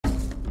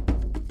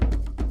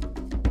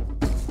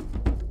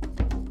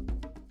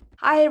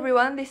Hi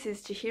everyone, this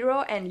is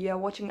Chihiro and you are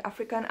watching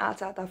African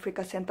Arts at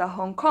Africa Center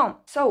Hong Kong.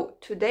 So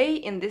today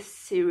in this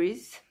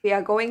series, we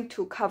are going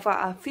to cover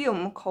a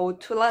film called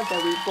Tula The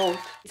Revolt.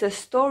 It's a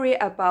story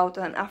about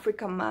an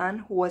African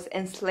man who was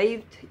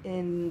enslaved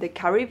in the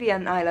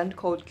Caribbean island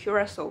called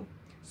Curaçao.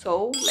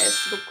 So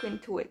let's look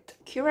into it.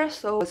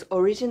 Curaçao was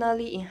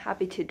originally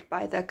inhabited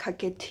by the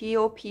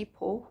Kaketio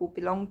people who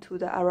belonged to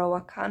the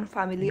Arawakan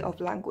family of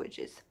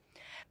languages.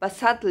 But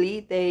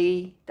sadly,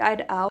 they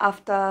died out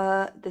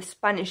after the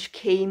Spanish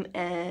came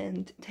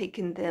and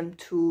taken them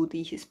to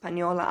the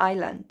Hispaniola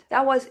island.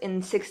 That was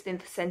in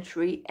 16th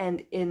century,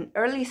 and in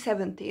early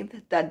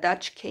 17th, the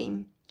Dutch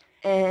came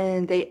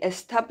and they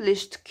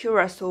established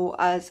Curaçao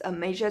as a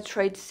major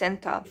trade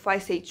center. If I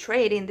say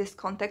trade in this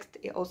context,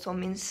 it also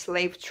means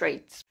slave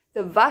trades.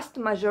 The vast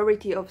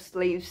majority of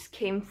slaves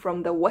came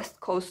from the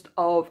west coast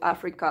of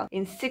Africa.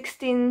 In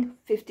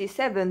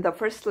 1657, the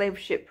first slave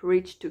ship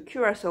reached to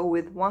Curaçao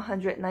with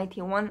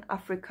 191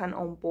 Africans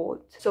on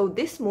board. So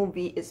this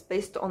movie is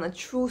based on a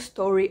true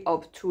story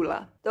of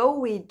Tula. Though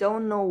we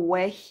don't know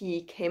where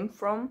he came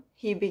from,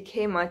 he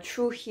became a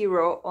true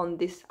hero on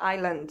this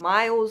island,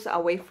 miles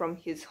away from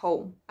his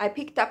home. I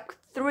picked up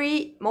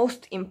 3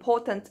 most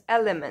important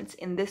elements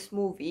in this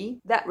movie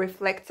that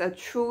reflects a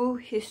true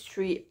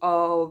history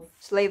of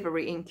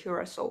slavery in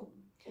Curaçao.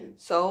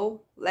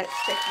 So let's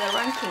check the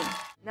ranking.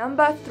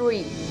 Number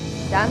 3,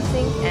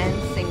 dancing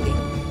and singing.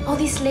 All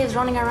these slaves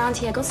running around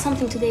here got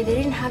something today they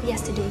didn't have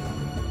yesterday,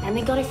 and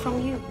they got it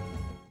from you.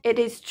 It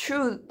is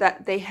true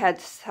that they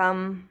had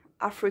some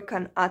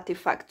African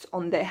artifacts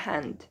on their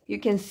hand. You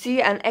can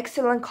see an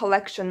excellent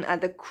collection at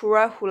the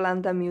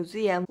Curac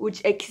Museum,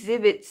 which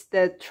exhibits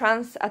the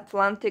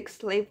transatlantic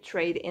slave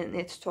trade in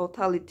its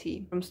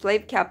totality, from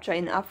slave capture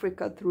in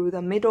Africa through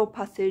the Middle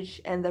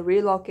Passage and the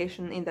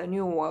relocation in the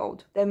New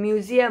World. The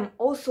museum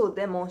also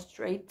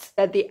demonstrates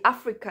that the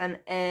African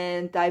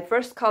and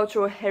diverse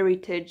cultural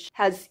heritage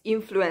has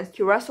influenced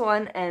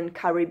Curaçaoan and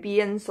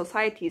Caribbean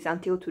societies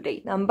until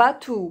today. Number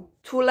 2,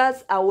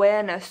 Tula's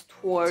awareness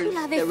towards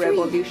the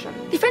revolution.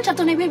 The French have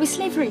done away with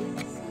slavery.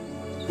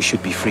 We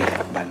should be free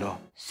by law.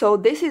 So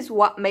this is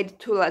what made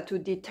Tula to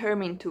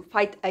determine to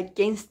fight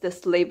against the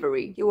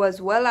slavery. He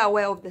was well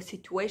aware of the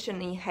situation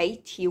in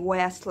Haiti,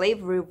 where a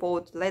slave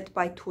revolt led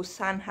by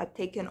Toussaint had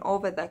taken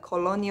over the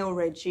colonial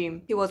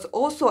regime. He was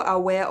also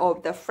aware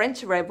of the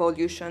French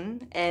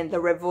Revolution and the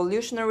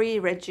revolutionary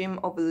regime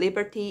of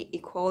liberty,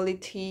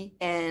 equality,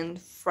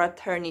 and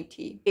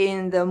fraternity.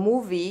 In the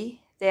movie,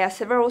 there are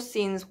several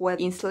scenes where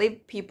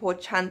enslaved people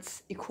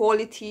chant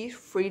equality,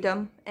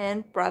 freedom,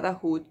 and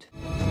brotherhood.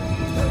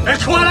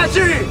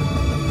 Equality!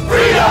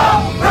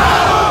 Freedom!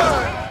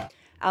 Brotherhood!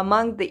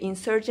 Among the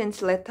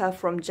insurgents' letter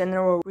from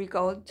General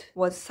Rigaud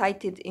was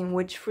cited, in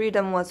which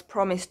freedom was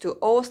promised to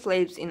all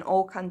slaves in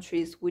all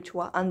countries which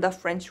were under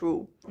French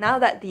rule. Now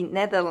that the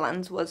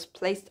Netherlands was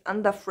placed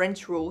under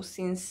French rule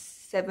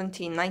since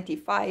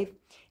 1795,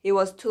 it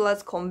was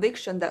Tula's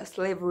conviction that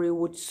slavery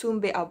would soon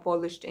be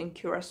abolished in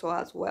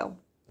Curaçao as well.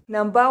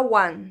 Number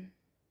 1.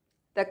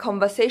 The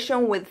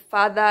conversation with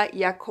Father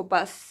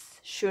Jacobus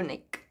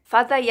Schunig.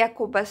 Father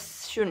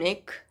Jacobus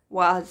Schunig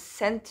was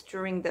sent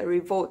during the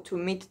revolt to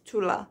meet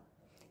Tula,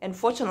 and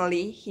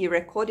fortunately, he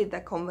recorded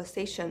the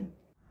conversation.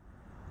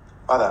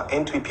 Father,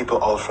 ain't we people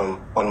all from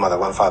one mother,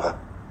 one father?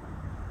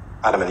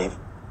 Adam and Eve.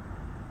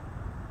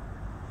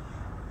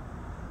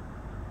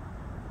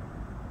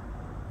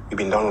 We've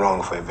been done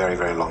wrong for a very,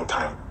 very long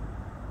time.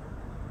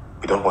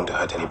 We don't want to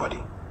hurt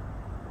anybody.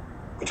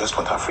 We just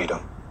want our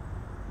freedom.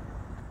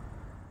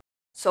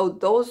 So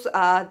those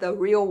are the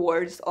real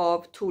words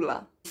of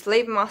Tula. The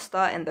slave master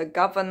and the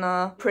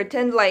governor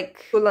pretend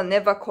like Tula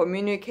never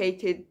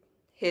communicated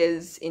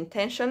his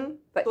intention,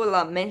 but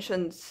Tula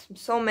mentions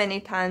so many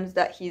times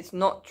that he's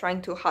not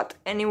trying to hurt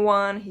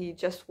anyone, he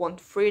just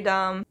wants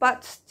freedom.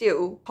 But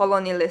still,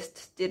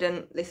 colonialists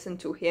didn't listen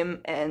to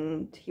him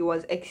and he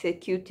was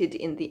executed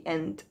in the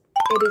end.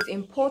 It is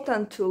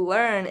important to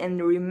learn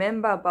and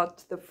remember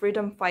about the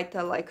freedom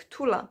fighter like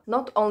Tula,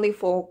 not only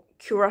for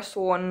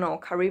Curaçaoan or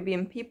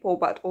Caribbean people,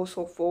 but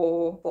also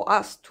for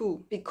us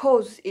too,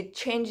 because it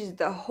changes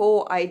the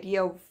whole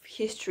idea of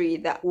history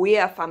that we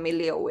are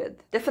familiar with.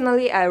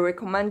 Definitely, I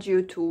recommend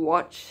you to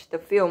watch the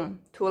film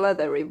Tula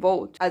The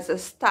Revolt as a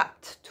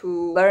start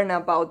to learn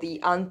about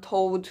the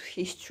untold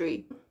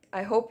history.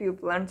 I hope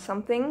you've learned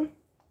something.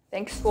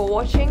 Thanks for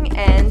watching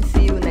and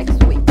see you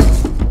next week.